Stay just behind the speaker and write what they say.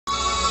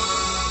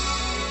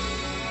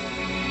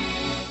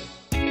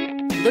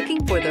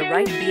Looking for the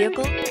right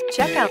vehicle?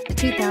 Check out the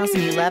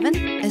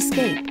 2011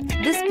 Escape.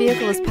 This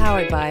vehicle is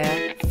powered by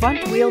a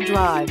front-wheel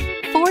drive,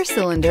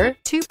 4-cylinder,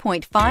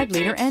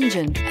 2.5-liter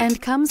engine,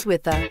 and comes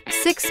with a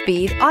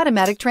 6-speed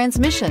automatic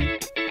transmission.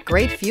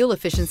 Great fuel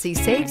efficiency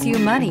saves you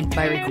money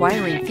by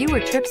requiring fewer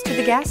trips to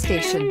the gas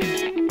station.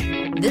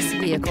 This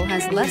vehicle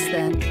has less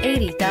than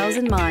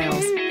 80,000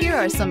 miles. Here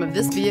are some of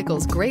this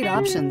vehicle's great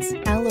options: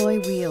 alloy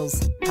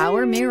wheels,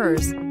 power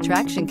mirrors,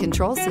 traction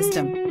control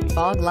system,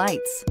 fog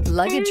lights,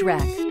 luggage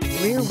rack,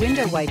 rear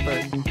window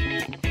wiper.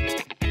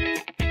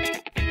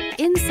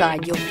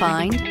 Inside you'll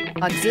find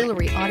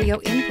auxiliary audio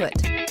input,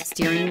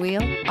 steering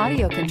wheel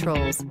audio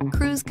controls,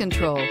 cruise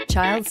control,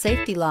 child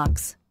safety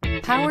locks,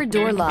 power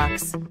door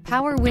locks,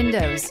 power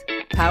windows,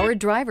 power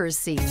driver's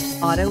seat,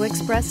 auto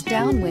express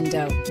down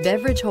window,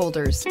 beverage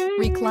holders,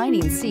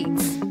 reclining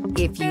seats.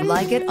 If you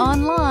like it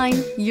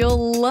online,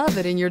 you'll love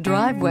it in your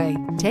driveway.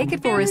 Take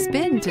it for a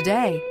spin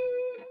today.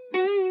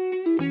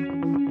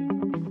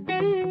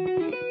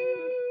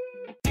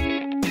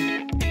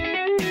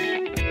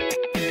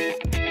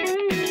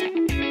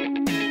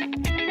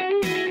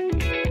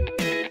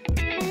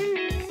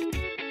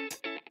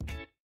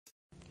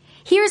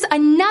 Here's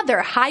another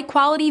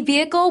high-quality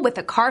vehicle with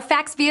a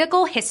Carfax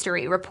Vehicle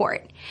History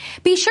Report.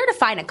 Be sure to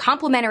find a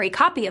complimentary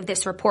copy of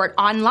this report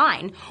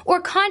online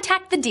or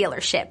contact the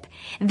dealership.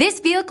 This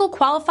vehicle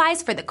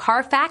qualifies for the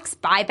Carfax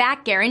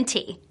Buyback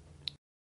Guarantee.